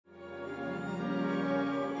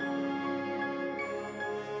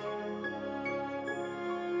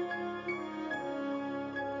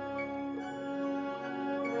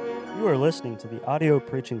You are listening to the audio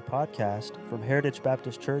preaching podcast from Heritage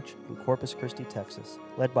Baptist Church in Corpus Christi, Texas,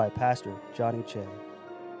 led by Pastor Johnny Che.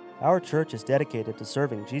 Our church is dedicated to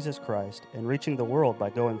serving Jesus Christ and reaching the world by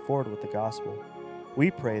going forward with the gospel. We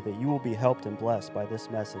pray that you will be helped and blessed by this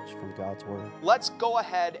message from God's Word. Let's go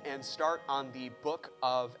ahead and start on the book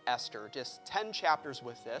of Esther. Just 10 chapters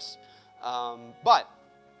with this. But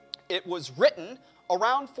it was written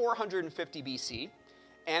around 450 BC,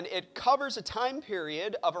 and it covers a time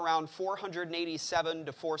period of around 487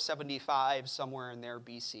 to 475, somewhere in there,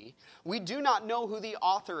 BC. We do not know who the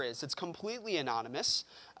author is. It's completely anonymous,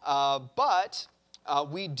 but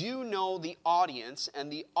we do know the audience,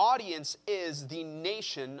 and the audience is the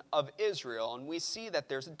nation of Israel, and we see that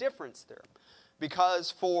there's a difference there.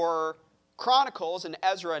 Because for Chronicles and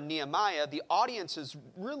Ezra and Nehemiah, the audience is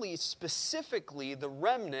really specifically the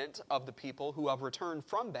remnant of the people who have returned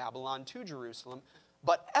from Babylon to Jerusalem.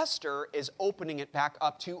 But Esther is opening it back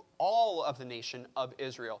up to all of the nation of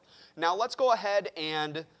Israel. Now let's go ahead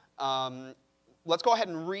and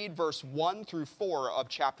read verse 1 through 4 of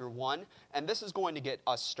chapter 1, and this is going to get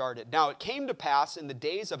us started. Now it came to pass in the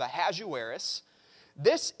days of Ahasuerus.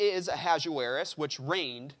 This is Ahasuerus, which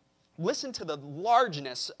reigned. Listen to the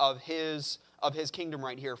largeness of his kingdom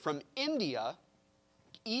right here. From India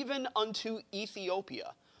even unto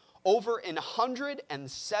Ethiopia, over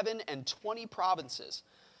 107 and 20 provinces,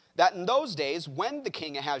 that in those days, when the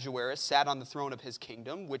king Ahasuerus sat on the throne of his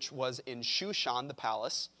kingdom, which was in Shushan the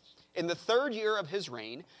palace, in the 3rd year of his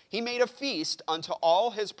reign, he made a feast unto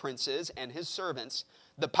all his princes and his servants,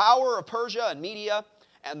 the power of Persia and Media,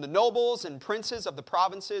 and the nobles and princes of the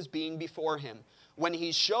provinces being before him, when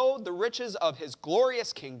he showed the riches of his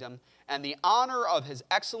glorious kingdom and the honor of his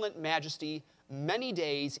excellent majesty many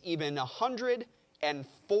days, even 180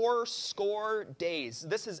 days.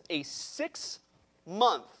 This is a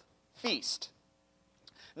 6-month feast.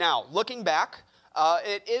 Now, looking back,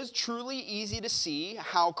 it is truly easy to see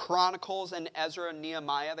how Chronicles and Ezra and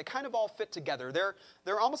Nehemiah, they kind of all fit together.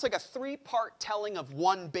 They're almost like a 3-part telling of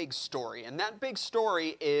one big story. And that big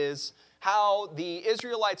story is how the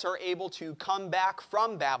Israelites are able to come back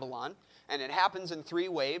from Babylon. And it happens in 3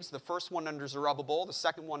 waves. The first one under Zerubbabel, the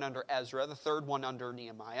second one under Ezra, the third one under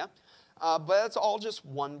Nehemiah. But it's all just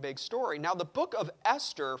one big story. Now, the book of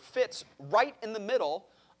Esther fits right in the middle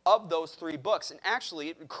of those 3 books. And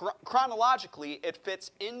actually, chronologically, it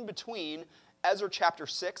fits in between Ezra chapter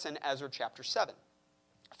 6 and Ezra chapter 7.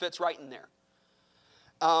 It fits right in there.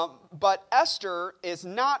 But Esther is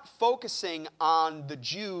not focusing on the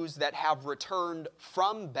Jews that have returned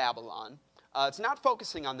from Babylon. It's not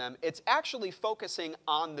focusing on them. It's actually focusing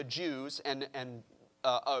on the Jews and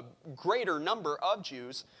a greater number of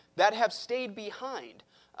Jews that have stayed behind.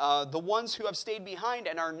 The ones who have stayed behind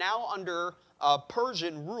and are now under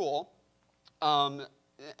Persian rule. And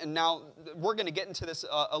now we're going to get into this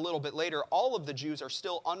a little bit later. All of the Jews are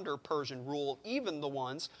still under Persian rule, even the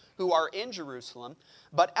ones who are in Jerusalem.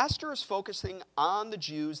 But Esther is focusing on the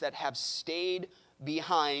Jews that have stayed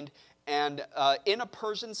behind and in a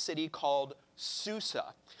Persian city called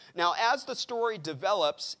Susa. Now, as the story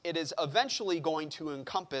develops, it is eventually going to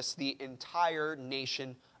encompass the entire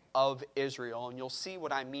nation of Israel. And you'll see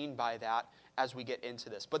what I mean by that as we get into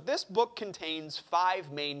this. But this book contains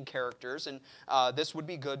 5 main characters, and this would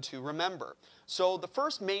be good to remember. So the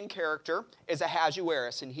first main character is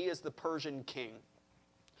Ahasuerus, and he is the Persian king.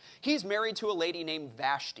 He's married to a lady named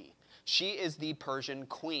Vashti. She is the Persian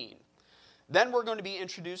queen. Then we're going to be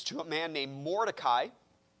introduced to a man named Mordecai,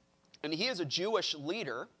 and he is a Jewish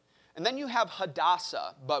leader. And then you have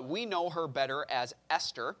Hadassah, but we know her better as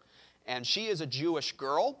Esther, and she is a Jewish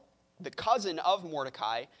girl, the cousin of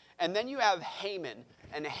Mordecai. And then you have Haman,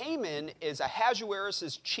 and Haman is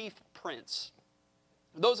Ahasuerus' chief prince.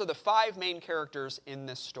 Those are the 5 main characters in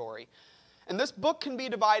this story. And this book can be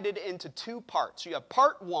divided into 2 parts. You have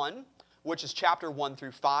part 1, which is chapter 1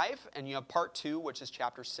 through 5, and you have part 2, which is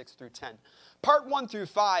chapter 6 through 10. Part 1 through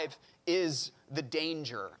 5 is the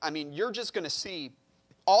danger. I mean, you're just going to see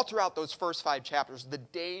all throughout those first 5 chapters the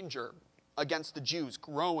danger against the Jews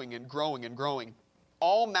growing and growing and growing,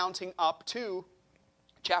 all mounting up to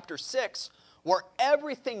chapter 6, where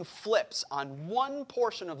everything flips on one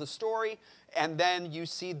portion of the story, and then you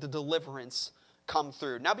see the deliverance come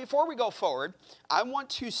through. Now, before we go forward, I want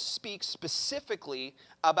to speak specifically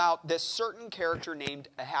about this certain character named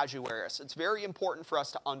Ahasuerus. It's very important for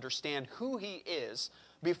us to understand who he is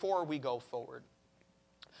before we go forward.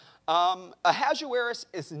 Ahasuerus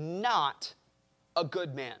is not a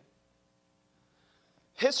good man.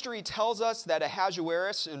 History tells us that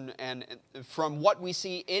Ahasuerus, and from what we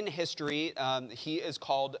see in history, he is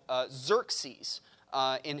called Xerxes.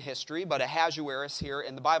 in history, but Ahasuerus here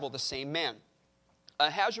in the Bible, the same man.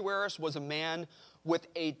 Ahasuerus was a man with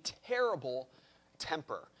a terrible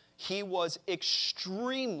temper. He was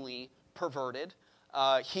extremely perverted.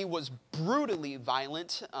 He was brutally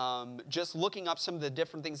violent. Just looking up some of the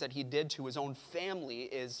different things that he did to his own family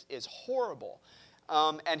is horrible.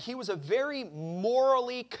 And he was a very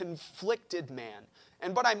morally conflicted man.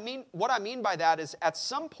 And what I mean by that is at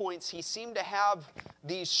some points he seemed to have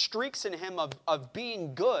these streaks in him of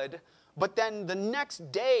being good, but then the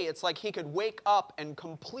next day it's like he could wake up and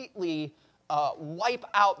completely wipe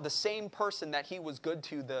out the same person that he was good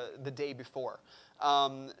to the day before.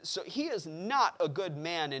 So he is not a good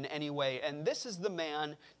man in any way, and this is the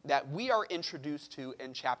man that we are introduced to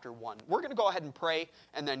in chapter 1. We're going to go ahead and pray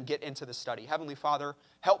and then get into the study. Heavenly Father,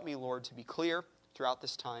 help me, Lord, to be clear throughout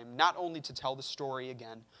this time, not only to tell the story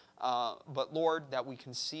again, but Lord, that we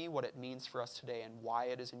can see what it means for us today and why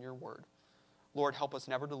it is in your word. Lord, help us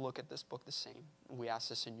never to look at this book the same. We ask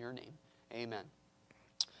this in your name. Amen.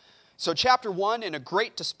 So chapter 1, in a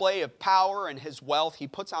great display of power and his wealth, he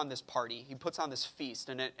puts on this party. He puts on this feast,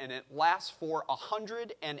 and it lasts for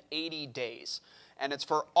 180 days. And it's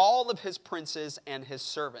for all of his princes and his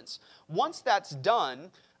servants. Once that's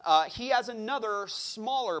done, he has another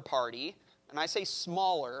smaller party. And I say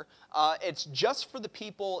smaller. It's just for the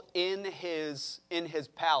people in his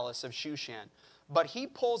palace of Shushan. But he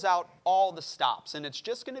pulls out all the stops, and it's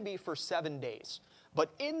just going to be for 7 days. But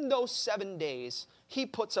in those 7 days, he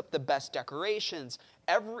puts up the best decorations.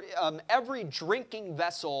 Every drinking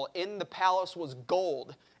vessel in the palace was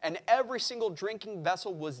gold, and every single drinking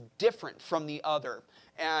vessel was different from the other.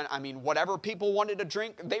 And I mean, whatever people wanted to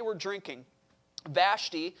drink, they were drinking.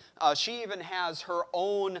 Vashti, she even has her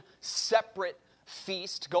own separate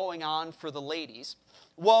feast going on for the ladies.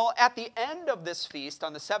 Well, at the end of this feast,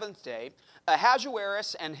 on the 7th day,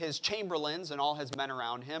 Ahasuerus and his chamberlains and all his men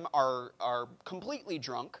around him are completely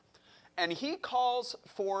drunk, and he calls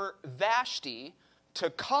for Vashti to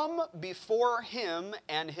come before him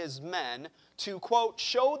and his men to, quote,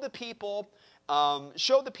 show the people and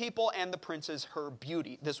the princes her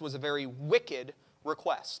beauty. This was a very wicked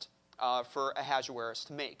request for Ahasuerus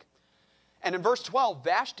to make. And in verse 12,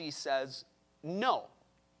 Vashti says no.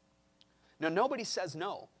 Now, nobody says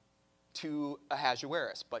no to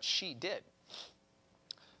Ahasuerus, but she did.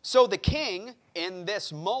 So the king, in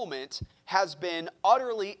this moment, has been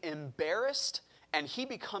utterly embarrassed, and he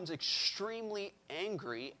becomes extremely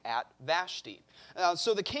angry at Vashti.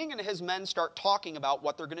 So the king and his men start talking about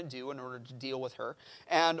what they're going to do in order to deal with her.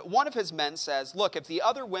 And one of his men says, look, if the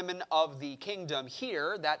other women of the kingdom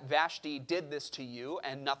hear that Vashti did this to you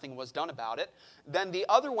and nothing was done about it, then the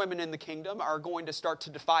other women in the kingdom are going to start to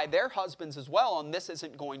defy their husbands as well, and this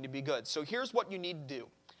isn't going to be good. So here's what you need to do.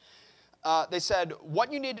 They said,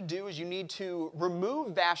 what you need to do is you need to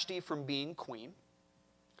remove Vashti from being queen,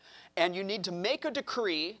 and you need to make a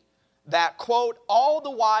decree that, quote, all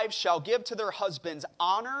the wives shall give to their husbands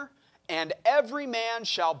honor, and every man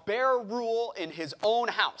shall bear rule in his own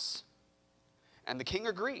house. And the king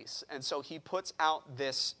agrees, and so he puts out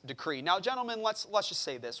this decree. Now, gentlemen, let's just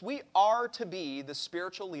say this. We are to be the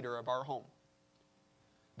spiritual leader of our home.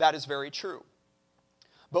 That is very true.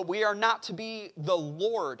 But we are not to be the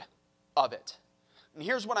Lord of it. And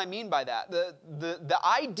here's what I mean by that. The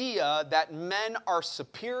idea that men are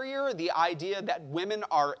superior, the idea that women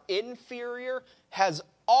are inferior, has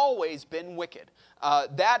always been wicked.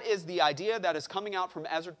 That is the idea that is coming out from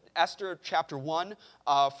Esther chapter 1,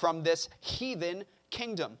 from this heathen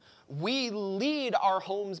kingdom. We lead our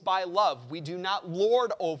homes by love. We do not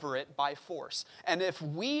lord over it by force. And if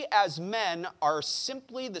we as men are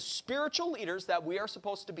simply the spiritual leaders that we are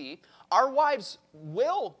supposed to be, our wives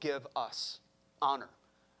will give us honor.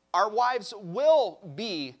 Our wives will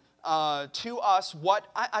be to us what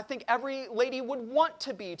I think every lady would want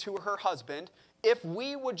to be to her husband if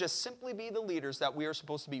we would just simply be the leaders that we are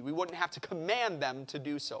supposed to be. We wouldn't have to command them to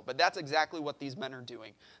do so. But that's exactly what these men are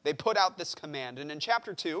doing. They put out this command. And in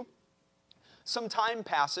chapter 2, some time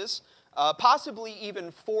passes, possibly even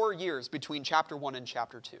 4 years between chapter 1 and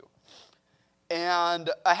chapter 2. And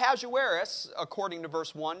Ahasuerus, according to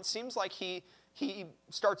verse 1, seems like he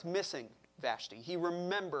starts missing Vashti. He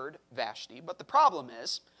remembered Vashti. But the problem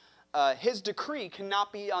is, his decree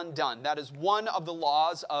cannot be undone. That is one of the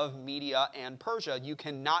laws of Media and Persia. You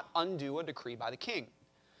cannot undo a decree by the king.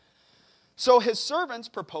 So his servants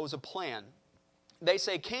propose a plan. They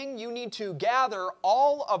say, King, you need to gather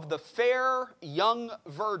all of the fair young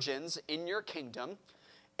virgins in your kingdom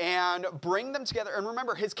and bring them together. And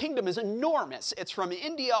remember, his kingdom is enormous. It's from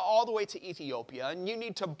India all the way to Ethiopia. And you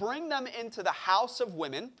need to bring them into the house of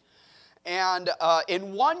women. And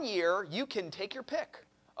in 1 year, you can take your pick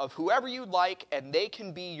of whoever you'd like, and they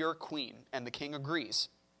can be your queen. And the king agrees.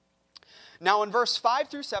 Now, in verse 5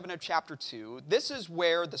 through 7 of chapter 2, this is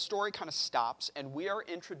where the story kind of stops, and we are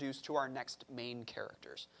introduced to our next main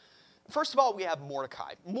characters. First of all, we have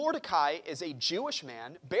Mordecai. Mordecai is a Jewish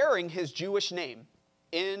man bearing his Jewish name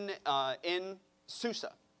in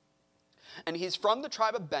Susa. And he's from the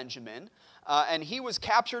tribe of Benjamin, and he was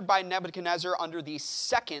captured by Nebuchadnezzar under the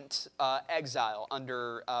second exile,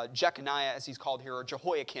 under Jeconiah, as he's called here, or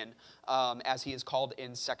Jehoiakim, as he is called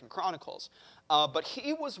in 2 Chronicles. But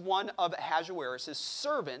he was one of Ahasuerus'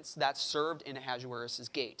 servants that served in Ahasuerus'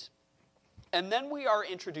 gate. And then we are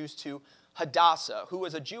introduced to Hadassah, who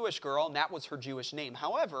was a Jewish girl, and that was her Jewish name.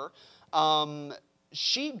 However,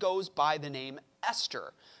 she goes by the name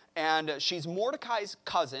Esther. And she's Mordecai's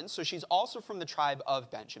cousin, so she's also from the tribe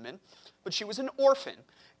of Benjamin. But she was an orphan.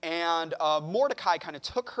 And Mordecai kind of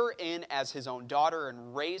took her in as his own daughter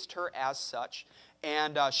and raised her as such.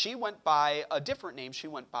 And she went by a different name. She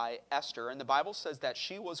went by Esther. And the Bible says that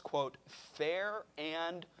she was, quote, fair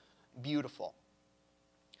and beautiful.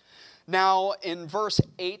 Now, in verse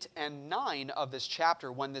 8 and 9 of this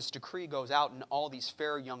chapter, when this decree goes out and all these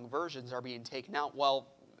fair young virgins are being taken out, well,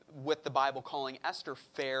 with the Bible calling Esther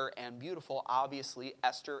fair and beautiful, obviously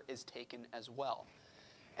Esther is taken as well.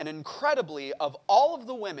 And incredibly, of all of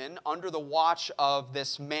the women under the watch of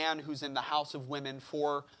this man who's in the house of women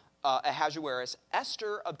for Ahasuerus,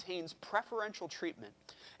 Esther obtains preferential treatment.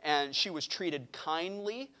 And she was treated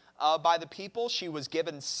kindly by the people. She was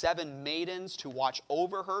given 7 maidens to watch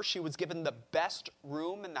over her. She was given the best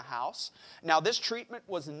room in the house. Now, this treatment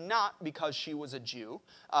was not because she was a Jew.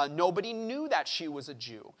 Nobody knew that she was a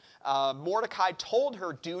Jew. Mordecai told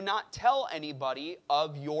her, do not tell anybody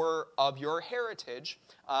of your heritage,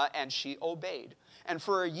 and she obeyed. And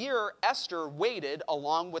for a year, Esther waited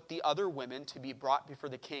along with the other women to be brought before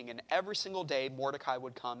the king. And every single day, Mordecai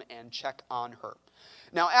would come and check on her.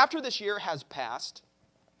 Now, after this year has passed,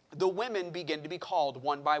 the women begin to be called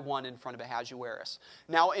one by one in front of Ahasuerus.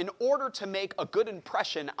 Now, in order to make a good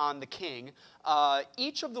impression on the king,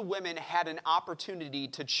 each of the women had an opportunity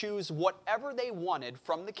to choose whatever they wanted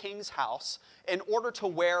from the king's house in order to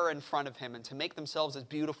wear in front of him and to make themselves as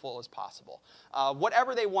beautiful as possible.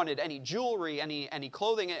 Whatever they wanted, any jewelry, any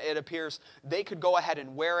clothing, it appears, they could go ahead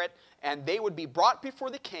and wear it, and they would be brought before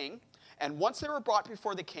the king. And once they were brought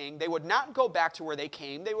before the king, they would not go back to where they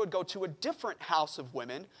came. They would go to a different house of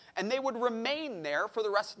women, and they would remain there for the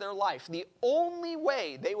rest of their life. The only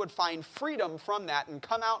way they would find freedom from that and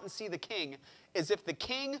come out and see the king is if the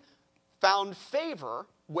king found favor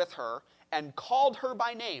with her and called her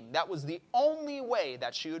by name. That was the only way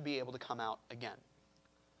that she would be able to come out again.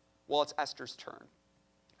 Well, it's Esther's turn.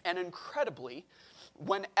 And incredibly,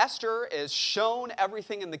 when Esther is shown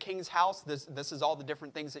everything in the king's house, this is all the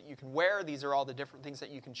different things that you can wear, these are all the different things that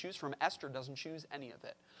you can choose from, Esther doesn't choose any of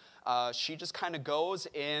it. She just kind of goes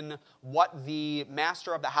in what the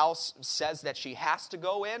master of the house says that she has to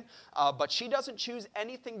go in, but she doesn't choose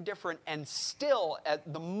anything different, and still,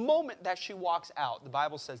 at the moment that she walks out, the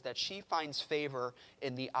Bible says that she finds favor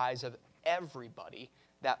in the eyes of everybody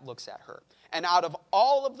that looks at her. And out of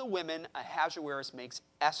all of the women, Ahasuerus makes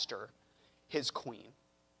Esther his queen.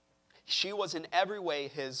 She was in every way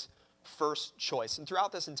his first choice. And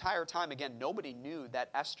throughout this entire time, again, nobody knew that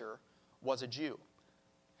Esther was a Jew.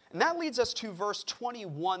 And that leads us to verse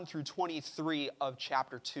 21 through 23 of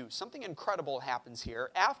chapter 2. Something incredible happens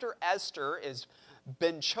here. After Esther has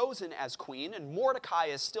been chosen as queen and Mordecai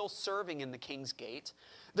is still serving in the king's gate,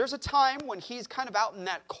 there's a time when he's kind of out in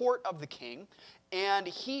that court of the king, and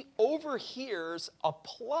he overhears a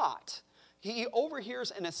plot. He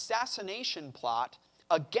overhears an assassination plot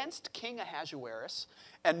against King Ahasuerus,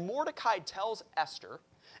 and Mordecai tells Esther,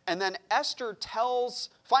 and then Esther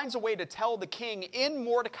finds a way to tell the king in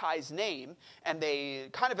Mordecai's name, and they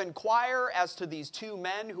kind of inquire as to these 2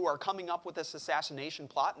 men who are coming up with this assassination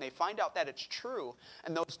plot, and they find out that it's true,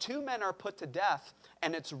 and those 2 men are put to death,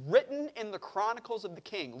 and it's written in the Chronicles of the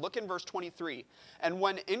King. Look in verse 23. And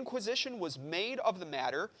when inquisition was made of the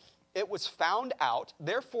matter, it was found out,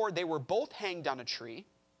 therefore they were both hanged on a tree,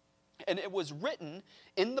 and it was written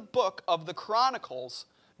in the book of the Chronicles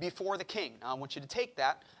before the king. Now I want you to take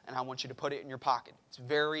that, and I want you to put it in your pocket. It's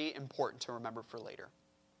very important to remember for later.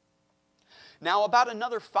 Now about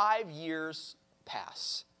another 5 years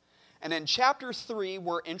pass, and in chapter 3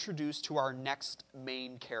 we're introduced to our next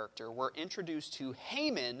main character. We're introduced to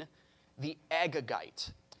Haman the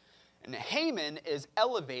Agagite. And Haman is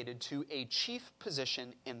elevated to a chief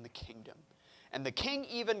position in the kingdom. And the king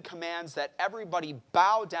even commands that everybody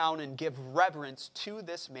bow down and give reverence to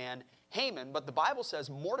this man, Haman, but the Bible says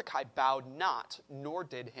Mordecai bowed not, nor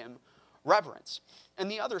did him reverence. And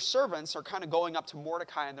the other servants are kind of going up to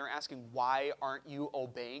Mordecai and they're asking, why aren't you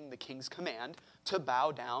obeying the king's command to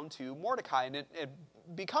bow down to Mordecai? And it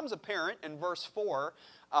becomes apparent in verse 4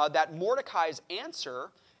 that Mordecai's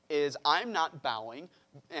answer is, I'm not bowing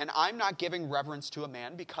and I'm not giving reverence to a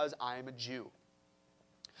man because I am a Jew.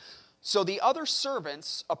 So the other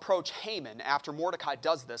servants approach Haman after Mordecai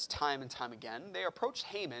does this time and time again. They approach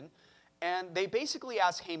Haman and they basically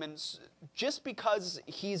ask Haman, just because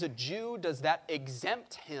he's a Jew, does that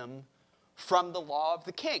exempt him from the law of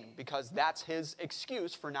the king? Because that's his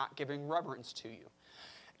excuse for not giving reverence to you.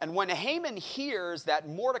 And when Haman hears that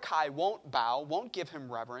Mordecai won't bow, won't give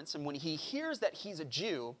him reverence, and when he hears that he's a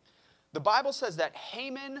Jew, the Bible says that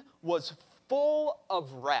Haman was full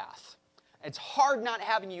of wrath. It's hard not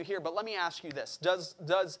having you here, but let me ask you this.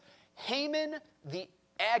 Does Haman the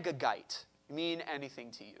Agagite mean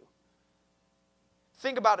anything to you?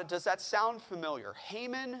 Think about it. Does that sound familiar?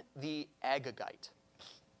 Haman the Agagite.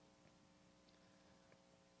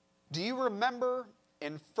 Do you remember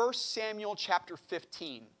in 1 Samuel chapter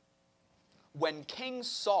 15, when King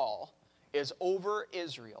Saul is over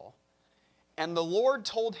Israel, and the Lord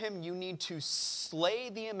told him, you need to slay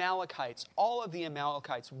the Amalekites, all of the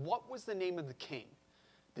Amalekites. What was the name of the king?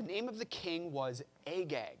 The name of the king was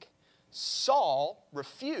Agag. Saul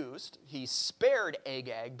refused. He spared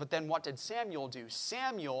Agag, but then what did Samuel do?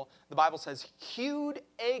 Samuel, the Bible says, hewed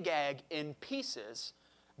Agag in pieces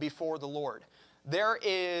before the Lord. There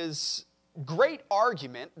is great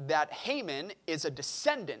argument that Haman is a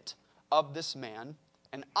descendant of this man,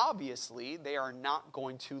 and obviously they are not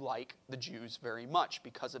going to like the Jews very much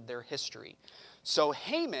because of their history. So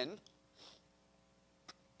Haman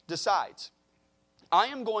decides, I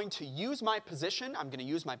am going to use my position, I'm going to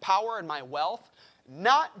use my power and my wealth,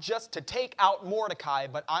 not just to take out Mordecai,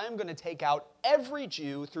 but I am going to take out every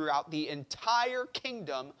Jew throughout the entire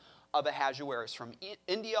kingdom of Ahasuerus, from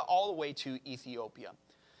India all the way to Ethiopia.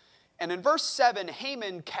 And in verse 7,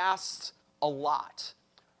 Haman casts a lot.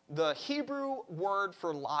 The Hebrew word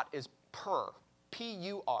for lot is pur,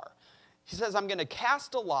 P-U-R. He says, I'm going to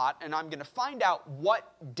cast a lot, and I'm going to find out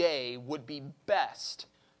what day would be best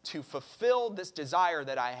to fulfill this desire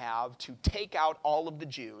that I have to take out all of the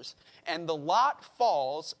Jews. And the lot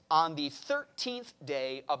falls on the 13th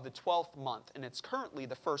day of the 12th month, and it's currently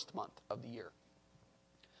the first month of the year.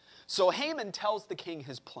 So Haman tells the king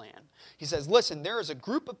his plan. He says, listen, there is a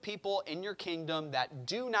group of people in your kingdom that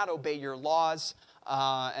do not obey your laws,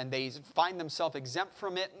 and they find themselves exempt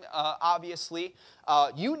from it, obviously.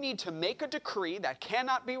 You need to make a decree that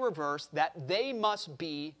cannot be reversed, that they must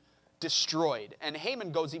be destroyed. And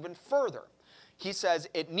Haman goes even further. He says,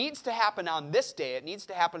 it needs to happen on this day. It needs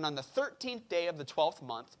to happen on the 13th day of the 12th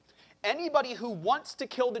month. Anybody who wants to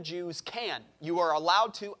kill the Jews can. You are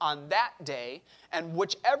allowed to on that day, and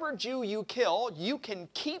whichever Jew you kill, you can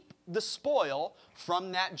keep the spoil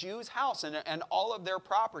from that Jew's house and all of their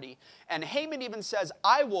property. And Haman even says,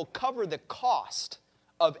 I will cover the cost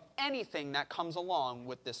of anything that comes along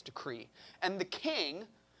with this decree. And the king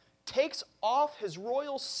takes off his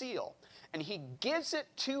royal seal, and he gives it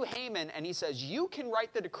to Haman, and he says, you can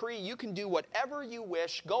write the decree, you can do whatever you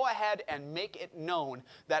wish, go ahead and make it known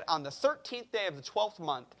that on the 13th day of the 12th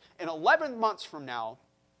month, in 11 months from now,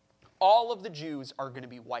 all of the Jews are going to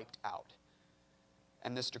be wiped out.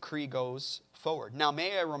 And this decree goes forward. Now,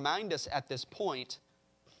 may I remind us at this point,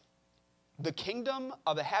 the kingdom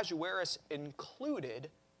of Ahasuerus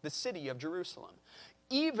included the city of Jerusalem.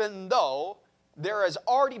 Even though there has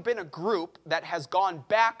already been a group that has gone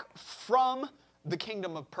back from the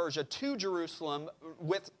kingdom of Persia to Jerusalem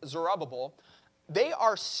with Zerubbabel, they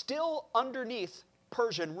are still underneath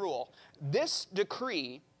Persian rule. This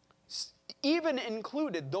decree even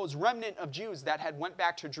included those remnant of Jews that had went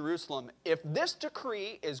back to Jerusalem. If this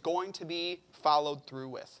decree is going to be followed through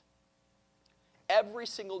with, every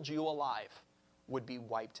single Jew alive would be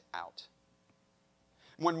wiped out.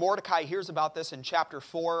 When Mordecai hears about this in chapter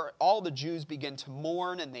 4, all the Jews begin to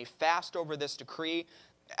mourn and they fast over this decree.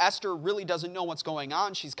 Esther really doesn't know what's going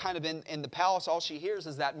on. She's kind of in the palace. All she hears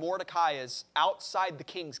is that Mordecai is outside the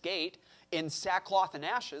king's gate in sackcloth and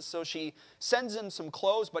ashes. So she sends him some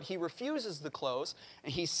clothes, but he refuses the clothes.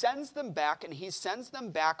 And he sends them back, and he sends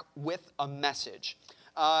them back with a message.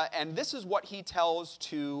 And this is what he tells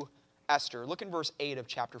to Esther. Look in verse 8 of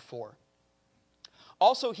chapter 4.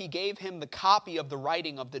 Also, he gave him the copy of the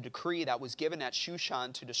writing of the decree that was given at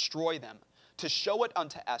Shushan to destroy them, to show it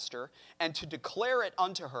unto Esther, and to declare it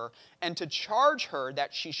unto her, and to charge her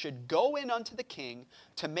that she should go in unto the king,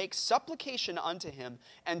 to make supplication unto him,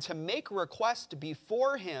 and to make request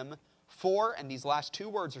before him For, and these last two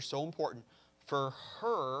words are so important, for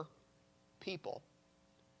her people.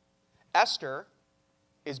 Esther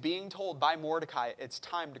is being told by Mordecai, it's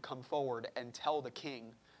time to come forward and tell the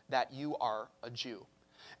king that you are a Jew.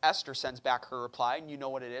 Esther sends back her reply, and you know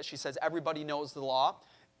what it is. She says, everybody knows the law.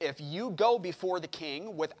 If you go before the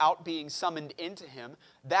king without being summoned into him,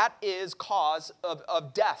 that is cause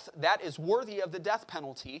of death. That is worthy of the death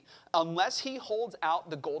penalty unless he holds out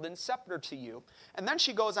the golden scepter to you. And then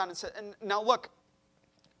she goes on and says, and now look,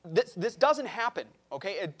 this doesn't happen,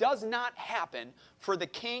 okay? It does not happen for the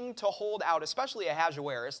king to hold out, especially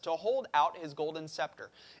Ahasuerus, to hold out his golden scepter.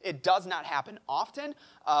 It does not happen often.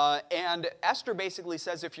 And Esther basically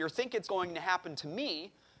says, if you think it's going to happen to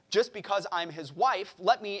me, just because I'm his wife,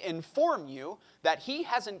 let me inform you that he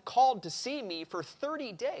hasn't called to see me for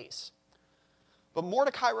 30 days. But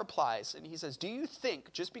Mordecai replies, and he says, do you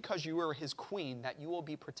think just because you are his queen that you will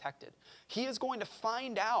be protected? He is going to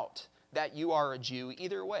find out that you are a Jew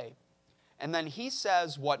either way. And then he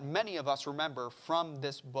says what many of us remember from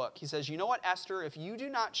this book. He says, you know what, Esther, if you do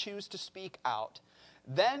not choose to speak out,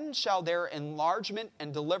 then shall their enlargement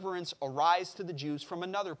and deliverance arise to the Jews from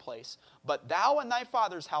another place. But thou and thy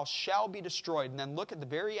father's house shall be destroyed. And then look at the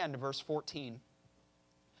very end of verse 14.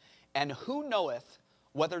 And who knoweth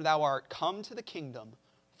whether thou art come to the kingdom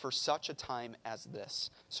for such a time as this?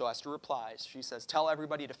 So Esther replies, she says, tell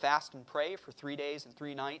everybody to fast and pray for 3 days and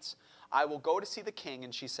 3 nights. I will go to see the king.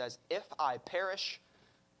 And she says, if I perish,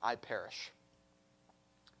 I perish.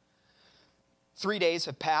 3 days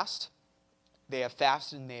have passed. They have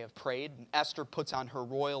fasted and they have prayed. And Esther puts on her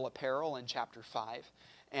royal apparel in chapter 5.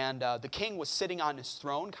 And the king was sitting on his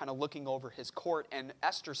throne, kind of looking over his court. And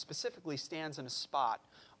Esther specifically stands in a spot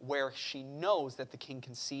where she knows that the king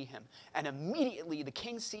can see him. And immediately the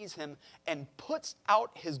king sees him and puts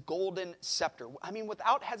out his golden scepter. I mean,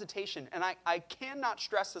 without hesitation. And I cannot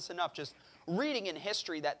stress this enough, just reading in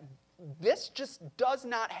history, that this just does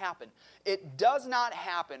not happen. It does not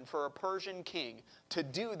happen for a Persian king to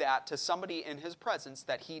do that to somebody in his presence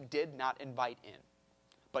that he did not invite in.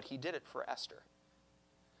 But he did it for Esther.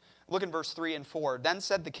 Look in verse 3 and 4. Then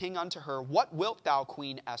said the king unto her, what wilt thou,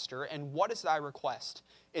 Queen Esther, and what is thy request?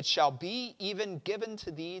 It shall be even given to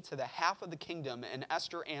thee to the half of the kingdom. And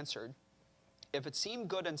Esther answered, if it seem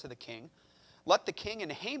good unto the king, let the king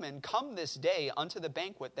and Haman come this day unto the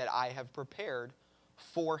banquet that I have prepared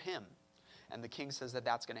for him. And the king says that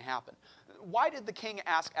that's going to happen. Why did the king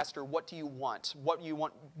ask Esther, what do you want? What do you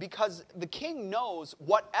want? Because the king knows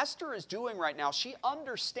what Esther is doing right now. She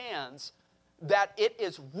understands that it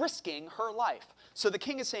is risking her life. So the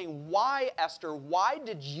king is saying, why, Esther, why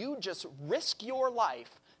did you just risk your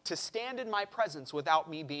life to stand in my presence without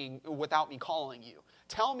me calling you?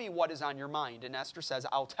 Tell me what is on your mind. And Esther says,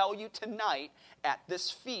 I'll tell you tonight at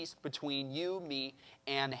this feast between you, me,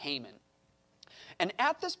 and Haman. And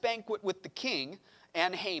at this banquet with the king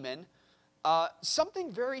and Haman,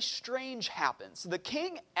 something very strange happens. The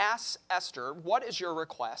king asks Esther, what is your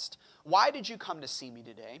request? Why did you come to see me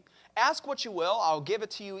today? Ask what you will, I'll give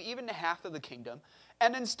it to you, even to half of the kingdom.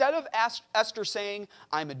 And instead of Esther saying,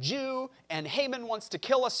 I'm a Jew, and Haman wants to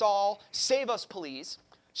kill us all, save us please,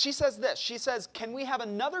 she says this. She says, can we have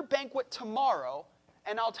another banquet tomorrow,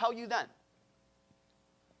 and I'll tell you then.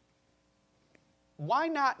 Why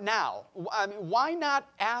not now? I mean, why not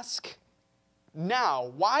ask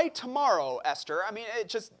now? Why tomorrow, Esther? I mean, it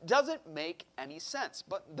just doesn't make any sense.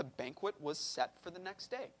 But the banquet was set for the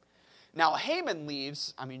next day. Now, Haman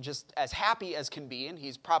leaves, I mean, just as happy as can be, and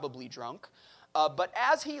he's probably drunk. But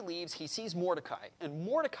as he leaves, he sees Mordecai. And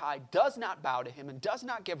Mordecai does not bow to him and does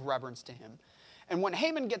not give reverence to him. And when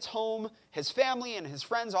Haman gets home, his family and his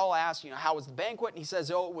friends all ask, how was the banquet? And he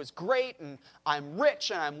says, oh, it was great, and I'm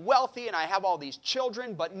rich, and I'm wealthy, and I have all these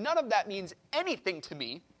children, but none of that means anything to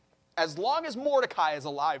me. As long as Mordecai is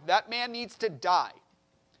alive, that man needs to die.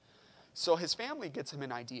 So his family gets him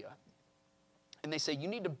an idea. And they say, you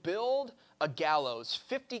need to build a gallows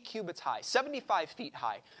 50 cubits high, 75 feet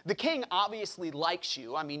high. The king obviously likes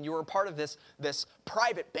you. I mean, you were part of this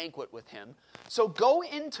private banquet with him. So go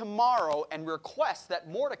in tomorrow and request that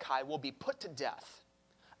Mordecai will be put to death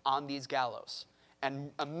on these gallows. And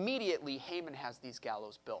immediately Haman has these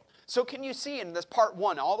gallows built. So can you see in this part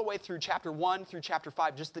 1, all the way through chapter 1 through chapter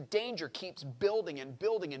 5, just the danger keeps building and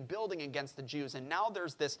building and building against the Jews. And now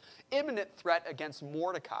there's this imminent threat against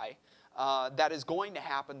Mordecai that is going to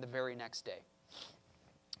happen the very next day.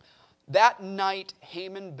 That night,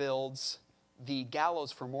 Haman builds the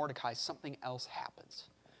gallows for Mordecai. Something else happens.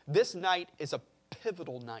 This night is a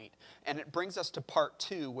pivotal night, and it brings us to part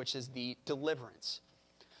 2, which is the deliverance.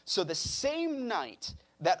 So the same night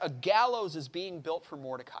that a gallows is being built for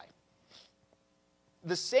Mordecai,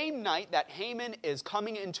 the same night that Haman is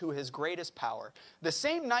coming into his greatest power, the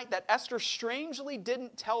same night that Esther strangely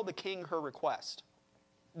didn't tell the king her request,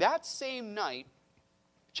 that same night,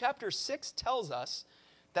 chapter 6 tells us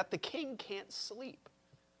that the king can't sleep.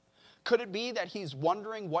 Could it be that he's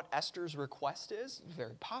wondering what Esther's request is?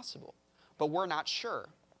 Very possible, but we're not sure.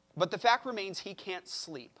 But the fact remains he can't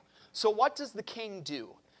sleep. So what does the king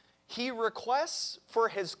do? He requests for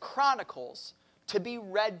his chronicles to be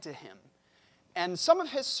read to him. And some of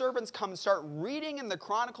his servants come and start reading in the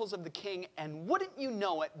chronicles of the king, and wouldn't you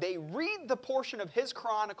know it, they read the portion of his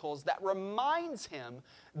chronicles that reminds him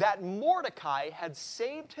that Mordecai had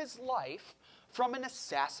saved his life from an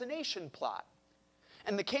assassination plot.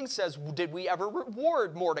 And the king says, did we ever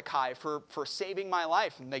reward Mordecai for saving my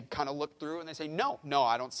life? And they kind of look through and they say, no,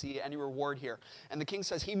 I don't see any reward here. And the king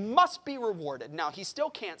says, he must be rewarded. Now, he still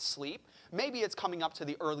can't sleep. Maybe it's coming up to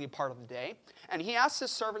the early part of the day. And he asks his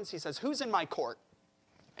servants, he says, who's in my court?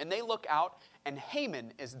 And they look out, and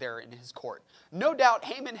Haman is there in his court. No doubt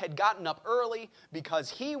Haman had gotten up early because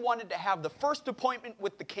he wanted to have the first appointment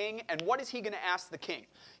with the king. And what is he going to ask the king?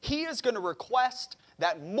 He is going to request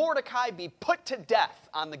that Mordecai be put to death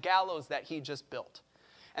on the gallows that he just built.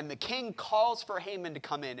 And the king calls for Haman to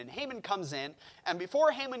come in. And Haman comes in, and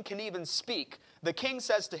before Haman can even speak, the king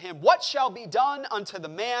says to him, what shall be done unto the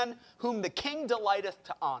man whom the king delighteth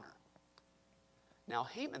to honor? Now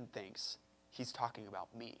Haman thinks he's talking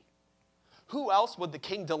about me. Who else would the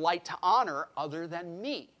king delight to honor other than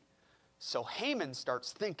me? So Haman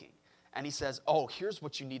starts thinking, and he says, oh, here's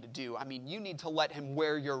what you need to do. I mean, you need to let him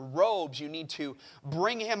wear your robes. You need to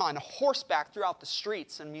bring him on horseback throughout the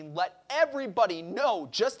streets. I mean, let everybody know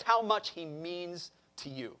just how much he means to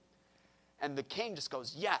you. And the king just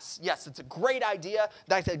goes, yes, it's a great idea.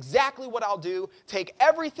 That's exactly what I'll do. Take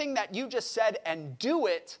everything that you just said and do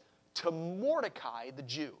it to Mordecai the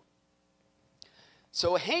Jew.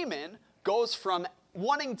 So Haman goes from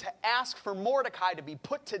wanting to ask for Mordecai to be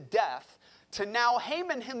put to death to now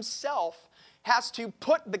Haman himself has to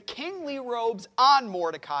put the kingly robes on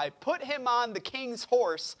Mordecai, put him on the king's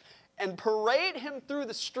horse, and parade him through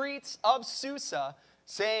the streets of Susa,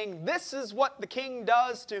 saying, this is what the king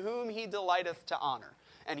does to whom he delighteth to honor.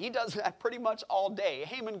 And he does that pretty much all day.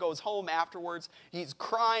 Haman goes home afterwards. He's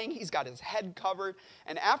crying. He's got his head covered.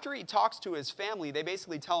 And after he talks to his family, they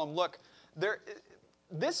basically tell him, look,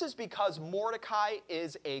 this is because Mordecai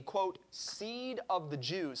is a, quote, seed of the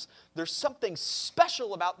Jews. There's something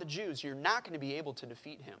special about the Jews. You're not going to be able to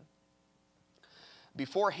defeat him.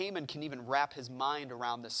 Before Haman can even wrap his mind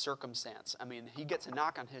around this circumstance, I mean, he gets a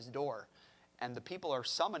knock on his door, and the people are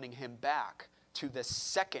summoning him back to this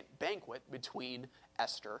second banquet between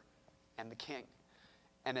Esther and the king.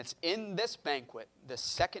 And it's in this banquet, the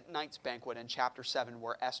second night's banquet in chapter 7,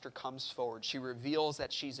 where Esther comes forward. She reveals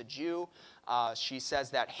that she's a Jew. She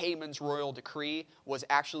says that Haman's royal decree was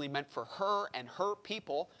actually meant for her and her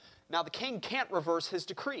people. Now, the king can't reverse his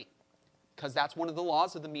decree, because that's one of the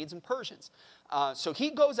laws of the Medes and Persians. So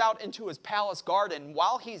he goes out into his palace garden.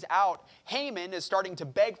 While he's out, Haman is starting to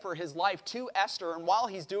beg for his life to Esther. And while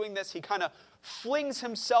he's doing this, he kind of flings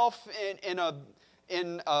himself in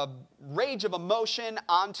a rage of emotion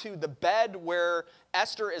onto the bed where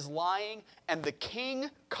Esther is lying, and the king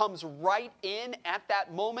comes right in at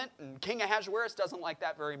that moment, and King Ahasuerus doesn't like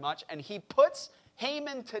that very much, and he puts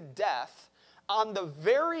Haman to death on the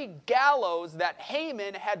very gallows that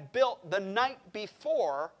Haman had built the night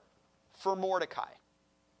before for Mordecai.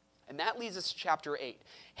 And that leads us to chapter 8.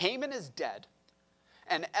 Haman is dead,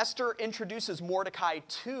 and Esther introduces Mordecai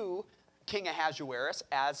to King Ahasuerus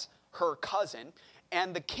as her cousin,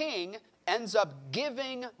 and the king ends up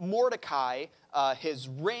giving Mordecai his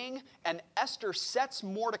ring, and Esther sets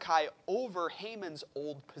Mordecai over Haman's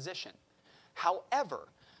old position. However,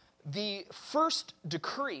 the first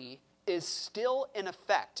decree is still in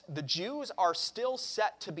effect. The Jews are still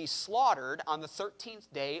set to be slaughtered on the 13th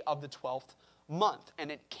day of the 12th month, and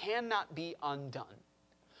it cannot be undone.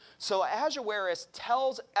 So Ahasuerus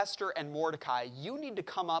tells Esther and Mordecai, you need to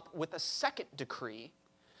come up with a second decree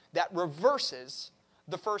that reverses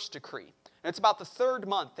the first decree. And it's about the third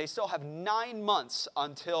month. They still have 9 months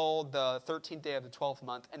until the 13th day of the 12th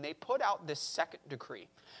month, and they put out this second decree.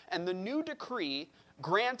 And the new decree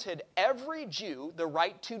granted every Jew the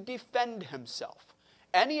right to defend himself.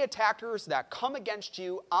 Any attackers that come against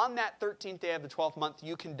you on that 13th day of the 12th month,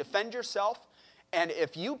 you can defend yourself, and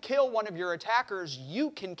if you kill one of your attackers, you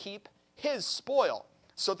can keep his spoil.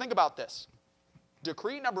 So think about this.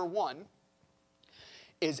 Decree number 1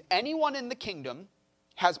 is anyone in the kingdom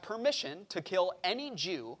has permission to kill any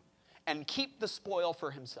Jew and keep the spoil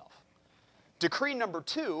for himself. Decree number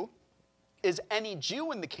 2 is any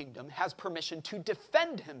Jew in the kingdom has permission to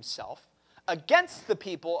defend himself against the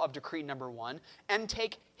people of decree number 1 and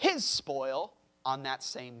take his spoil on that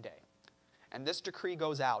same day. And this decree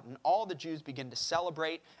goes out, and all the Jews begin to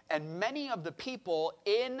celebrate, and many of the people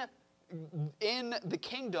in the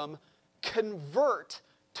kingdom convert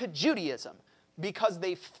to Judaism because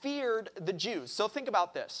they feared the Jews. So think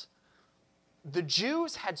about this. The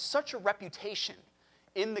Jews had such a reputation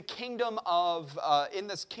in the kingdom of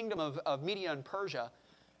Media and Persia.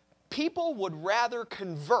 People would rather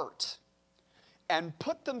convert and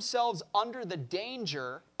put themselves under the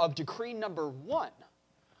danger of decree number 1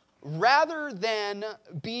 rather than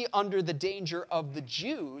be under the danger of the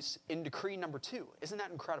Jews in decree number 2. Isn't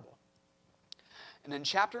that incredible? And in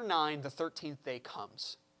chapter 9, the 13th day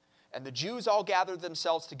comes. And the Jews all gather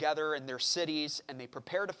themselves together in their cities, and they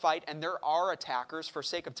prepare to fight, and there are attackers. For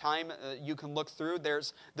sake of time, you can look through.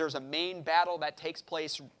 There's a main battle that takes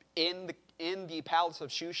place in the palace of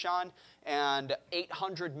Shushan, and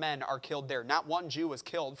 800 men are killed there. Not one Jew was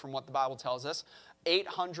killed, from what the Bible tells us.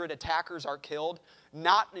 800 attackers are killed,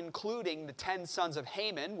 not including the 10 sons of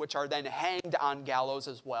Haman, which are then hanged on gallows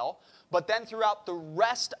as well. But then throughout the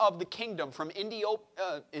rest of the kingdom, from India all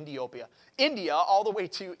the way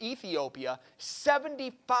to Ethiopia,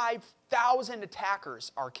 75,000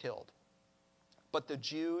 attackers are killed. But the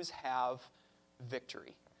Jews have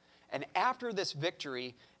victory. And after this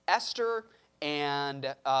victory, Esther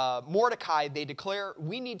and Mordecai, they declare,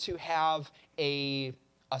 we need to have a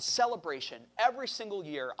celebration every single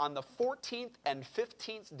year on the 14th and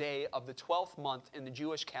 15th day of the 12th month in the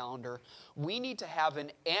Jewish calendar. We need to have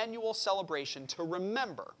an annual celebration to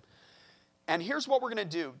remember. And here's what we're going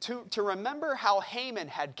to do. To remember how Haman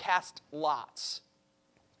had cast lots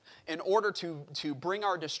in order to bring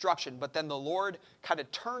our destruction, but then the Lord kind of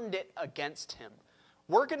turned it against him.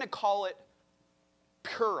 We're going to call it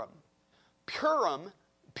Purim. Purim,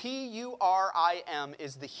 P-U-R-I-M,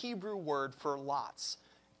 is the Hebrew word for lots.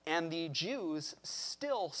 And the Jews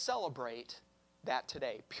still celebrate that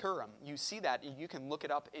today, Purim. You see that, you can look it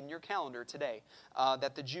up in your calendar today,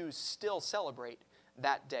 that the Jews still celebrate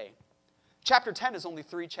that day. Chapter 10 is only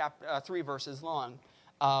three verses long,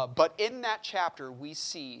 but in that chapter we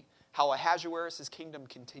see how Ahasuerus' kingdom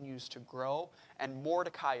continues to grow, and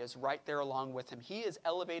Mordecai is right there along with him. He is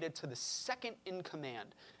elevated to the second in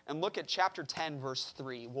command. And look at chapter 10, verse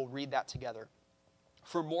 3. We'll read that together.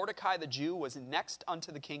 For Mordecai the Jew was next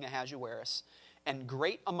unto the king Ahasuerus, and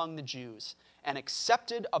great among the Jews, and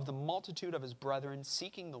accepted of the multitude of his brethren,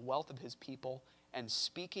 seeking the wealth of his people, and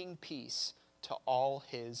speaking peace to all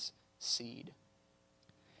his seed.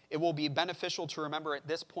 It will be beneficial to remember at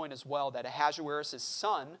this point as well that Ahasuerus'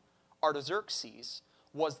 son, Artaxerxes,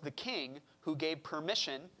 was the king who gave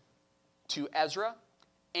permission to Ezra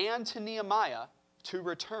and to Nehemiah to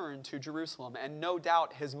return to Jerusalem. And no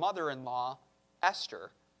doubt his mother-in-law, Esther,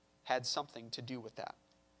 had something to do with that.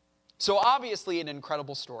 So obviously an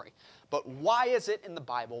incredible story. But why is it in the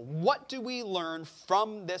Bible? What do we learn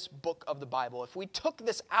from this book of the Bible? If we took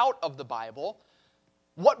this out of the Bible,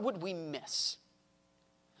 what would we miss?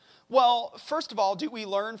 Well, first of all, do we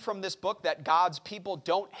learn from this book that God's people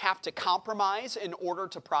don't have to compromise in order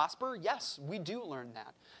to prosper? Yes, we do learn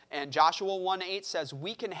that. And Joshua 1:8 says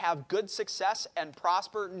we can have good success and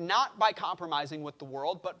prosper not by compromising with the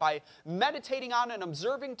world, but by meditating on and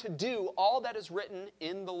observing to do all that is written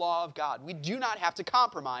in the law of God. We do not have to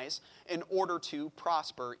compromise in order to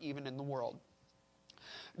prosper even in the world.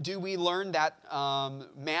 Do we learn that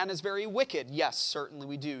man is very wicked? Yes, certainly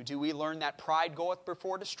we do. Do we learn that pride goeth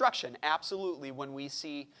before destruction? Absolutely, when we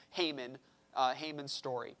see Haman's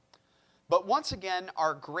story. But once again,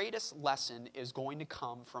 our greatest lesson is going to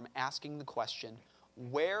come from asking the question,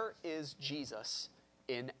 where is Jesus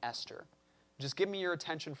in Esther? Just give me your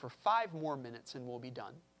attention for 5 more minutes and we'll be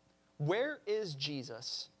done. Where is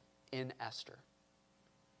Jesus in Esther?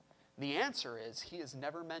 The answer is he is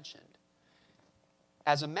never mentioned.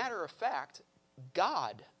 As a matter of fact,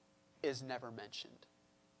 God is never mentioned.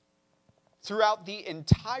 Throughout the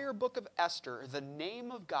entire book of Esther, the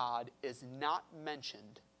name of God is not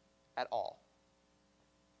mentioned at all.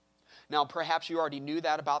 Now, perhaps you already knew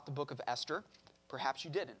that about the book of Esther. Perhaps you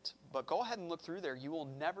didn't. But go ahead and look through there. You will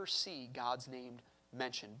never see God's name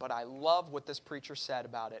mentioned. But I love what this preacher said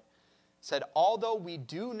about it. He said, although we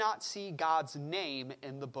do not see God's name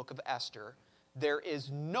in the book of Esther, there is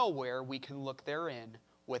nowhere we can look therein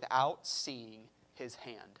without seeing his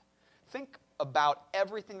hand. Think about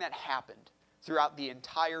everything that happened throughout the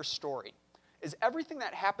entire story. is everything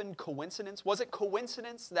that happened coincidence? Was it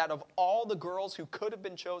coincidence that of all the girls who could have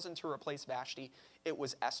been chosen to replace Vashti, it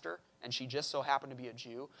was Esther, and she just so happened to be a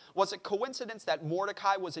Jew? Was it coincidence that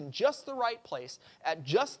Mordecai was in just the right place at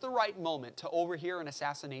just the right moment to overhear an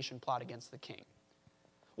assassination plot against the king?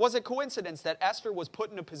 Was it coincidence that Esther was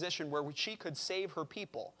put in a position where she could save her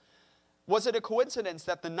people? Was it a coincidence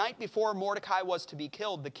that the night before Mordecai was to be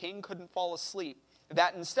killed, the king couldn't fall asleep?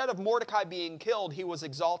 That instead of Mordecai being killed, he was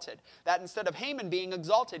exalted? That instead of Haman being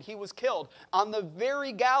exalted, he was killed on the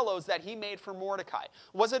very gallows that he made for Mordecai?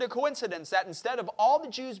 Was it a coincidence that instead of all the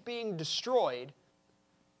Jews being destroyed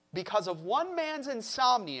because of one man's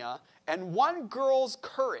insomnia and one girl's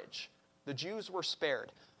courage, the Jews were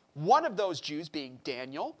spared? One of those Jews being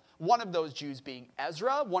Daniel, one of those Jews being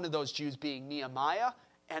Ezra, one of those Jews being Nehemiah,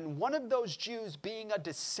 and one of those Jews being a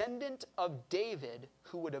descendant of David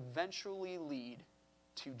who would eventually lead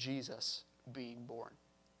to Jesus being born.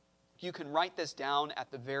 You can write this down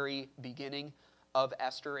at the very beginning of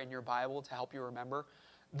Esther in your Bible to help you remember.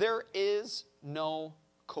 There is no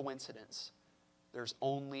coincidence. There's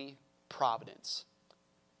only providence.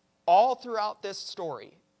 All throughout this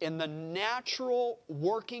story, in the natural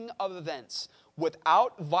working of events,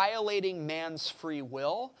 without violating man's free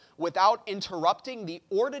will, without interrupting the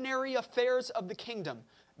ordinary affairs of the kingdom,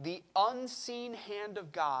 the unseen hand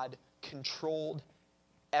of God controlled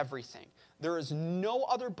everything. There is no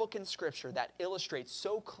other book in Scripture that illustrates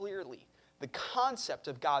so clearly the concept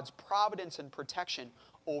of God's providence and protection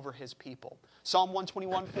over his people. Psalm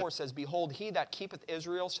 121:4 says, "Behold, he that keepeth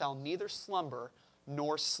Israel shall neither slumber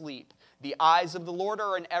nor sleep. The eyes of the Lord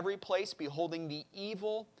are in every place, beholding the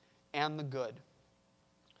evil and the good."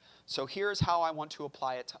 So here's how I want to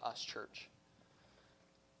apply it to us, church.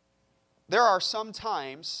 There are some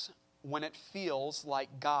times when it feels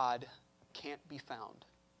like God can't be found.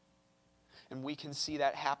 And we can see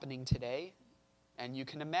that happening today. And you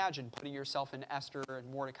can imagine putting yourself in Esther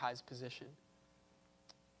and Mordecai's position.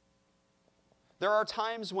 There are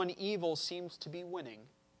times when evil seems to be winning.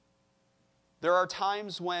 There are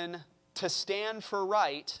times when to stand for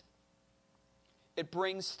right, it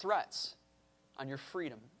brings threats on your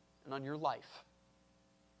freedom and on your life.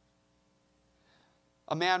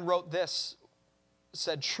 A man wrote this,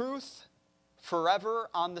 said, "Truth forever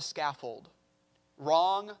on the scaffold,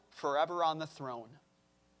 wrong forever on the throne.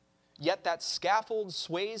 Yet that scaffold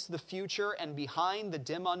sways the future, and behind the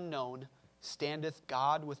dim unknown standeth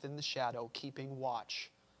God within the shadow, keeping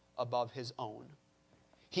watch above his own.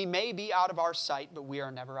 He may be out of our sight, but we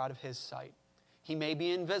are never out of his sight. He may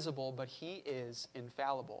be invisible, but he is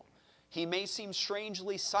infallible. He may seem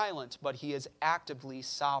strangely silent, but he is actively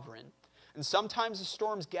sovereign. And sometimes the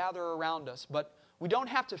storms gather around us, but we don't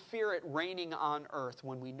have to fear it raining on earth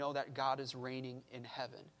when we know that God is reigning in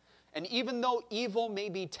heaven. And even though evil may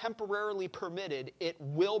be temporarily permitted, it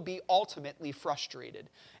will be ultimately frustrated.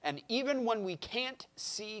 And even when we can't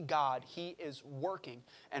see God, he is working.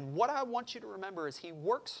 And what I want you to remember is he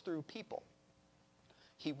works through people.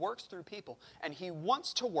 He works through people. And he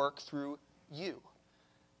wants to work through you.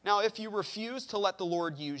 Now, if you refuse to let the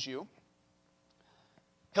Lord use you,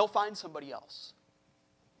 he'll find somebody else.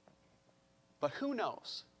 But who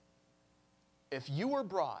knows? If you were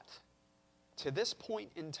brought to this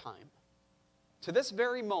point in time, to this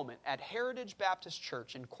very moment at Heritage Baptist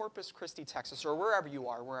Church in Corpus Christi, Texas, or wherever you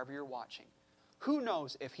are, wherever you're watching, who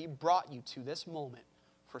knows if he brought you to this moment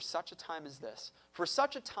for such a time as this, for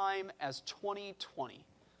such a time as 2020,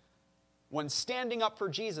 when standing up for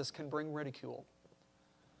Jesus can bring ridicule,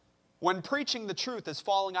 when preaching the truth is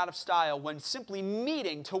falling out of style, when simply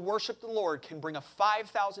meeting to worship the Lord can bring a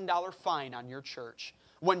 $5,000 fine on your church,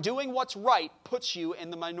 when doing what's right puts you in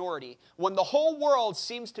the minority, when the whole world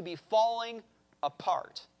seems to be falling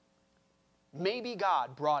apart. Maybe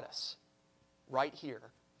God brought us right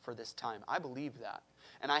here for this time. I believe that.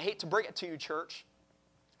 And I hate to bring it to you, church,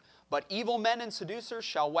 but evil men and seducers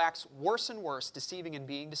shall wax worse and worse, deceiving and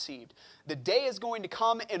being deceived. The day is going to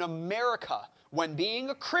come in America when being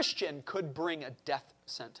a Christian could bring a death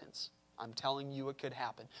sentence. I'm telling you it could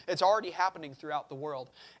happen. It's already happening throughout the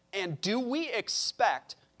world. And do we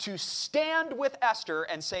expect to stand with Esther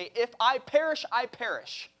and say, if I perish, I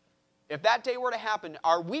perish? If that day were to happen,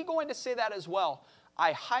 are we going to say that as well?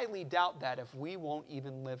 I highly doubt that if we won't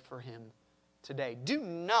even live for him today. Do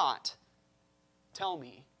not tell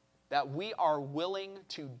me that we are willing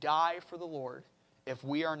to die for the Lord if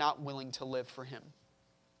we are not willing to live for him.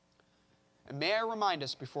 And may I remind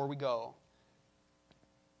us before we go,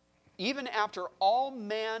 even after all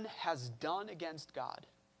man has done against God,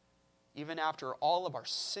 even after all of our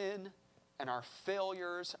sin and our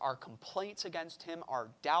failures, our complaints against him, our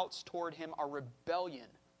doubts toward him, our rebellion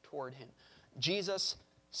toward him, Jesus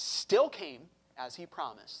still came as he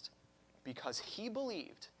promised because he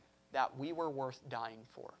believed that we were worth dying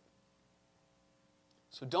for.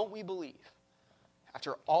 So don't we believe,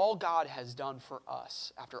 after all God has done for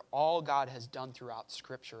us, after all God has done throughout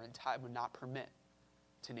Scripture, and time would not permit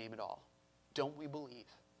to name it all, don't we believe,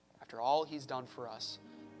 after all he's done for us,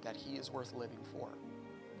 that he is worth living for?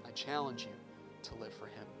 I challenge you to live for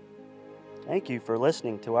him. Thank you for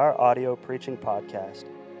listening to our audio preaching podcast.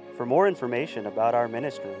 For more information about our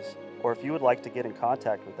ministries, or if you would like to get in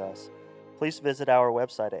contact with us, please visit our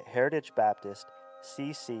website at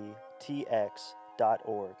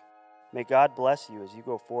heritagebaptistcctx.org. May God bless you as you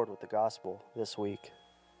go forward with the gospel this week.